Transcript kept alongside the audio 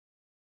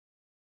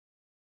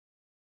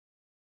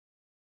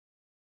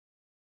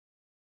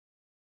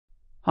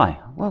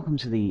Hi, welcome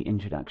to the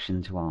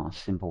introduction to our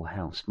simple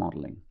house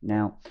modelling.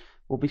 Now,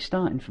 we'll be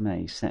starting from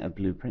a set of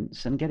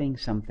blueprints and getting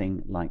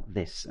something like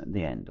this at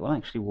the end. Well,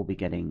 actually, we'll be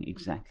getting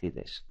exactly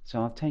this.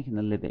 So I've taken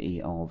the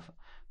liberty of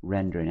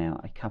rendering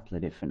out a couple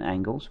of different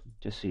angles,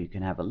 just so you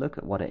can have a look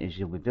at what it is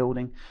you'll be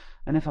building.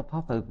 And if I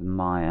pop open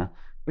Maya,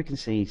 we can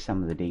see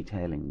some of the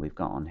detailing we've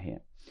got on here.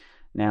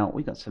 Now,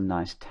 we've got some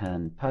nice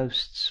turned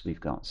posts,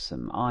 we've got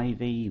some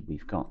ivy,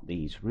 we've got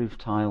these roof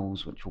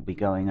tiles, which will be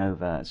going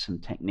over some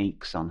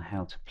techniques on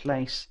how to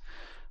place.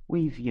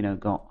 We've,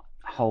 got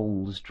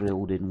holes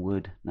drilled in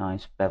wood,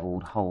 nice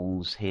beveled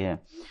holes here,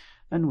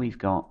 and we've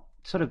got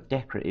sort of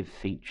decorative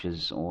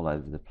features all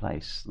over the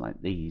place,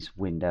 like these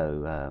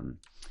window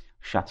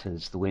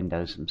shutters, the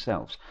windows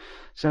themselves.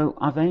 So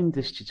I've aimed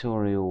this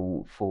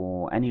tutorial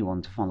for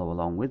anyone to follow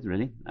along with,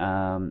 really.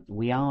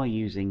 We are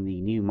using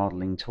the new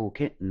modeling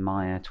toolkit in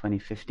Maya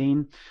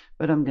 2015,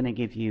 but I'm going to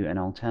give you an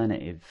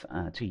alternative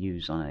to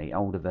use on an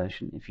older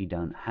version if you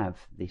don't have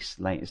this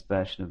latest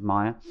version of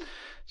Maya.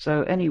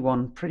 So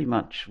anyone pretty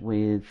much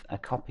with a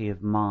copy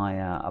of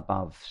Maya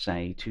above,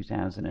 say,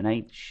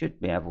 2008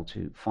 should be able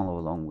to follow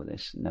along with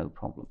this, no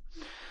problem.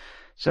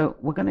 So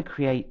we're going to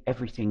create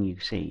everything you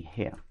see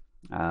here.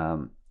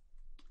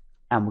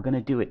 And we're going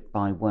to do it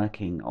by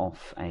working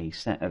off a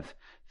set of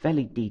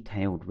fairly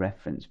detailed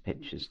reference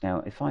pictures.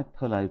 Now, if I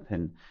pull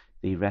open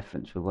the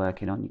reference we're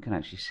working on, you can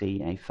actually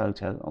see a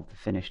photo of the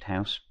finished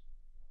house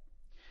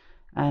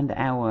and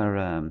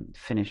our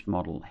finished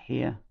model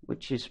here,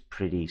 which is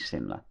pretty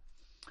similar.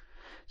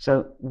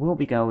 So we'll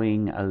be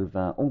going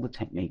over all the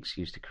techniques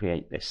used to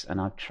create this, and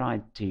I've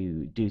tried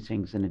to do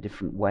things in a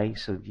different way.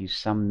 So we've used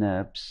some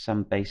NURBS,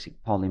 some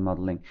basic poly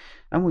modeling,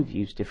 and we've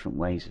used different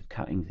ways of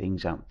cutting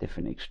things up,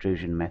 different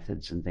extrusion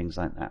methods and things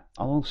like that.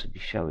 I'll also be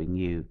showing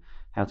you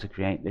how to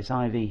create this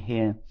ivy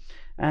here,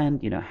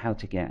 and how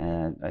to get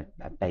a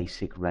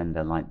basic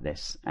render like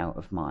this out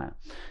of Maya.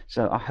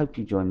 So I hope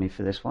you join me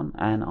for this one,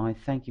 and I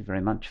thank you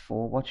very much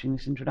for watching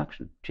this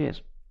introduction.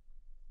 Cheers.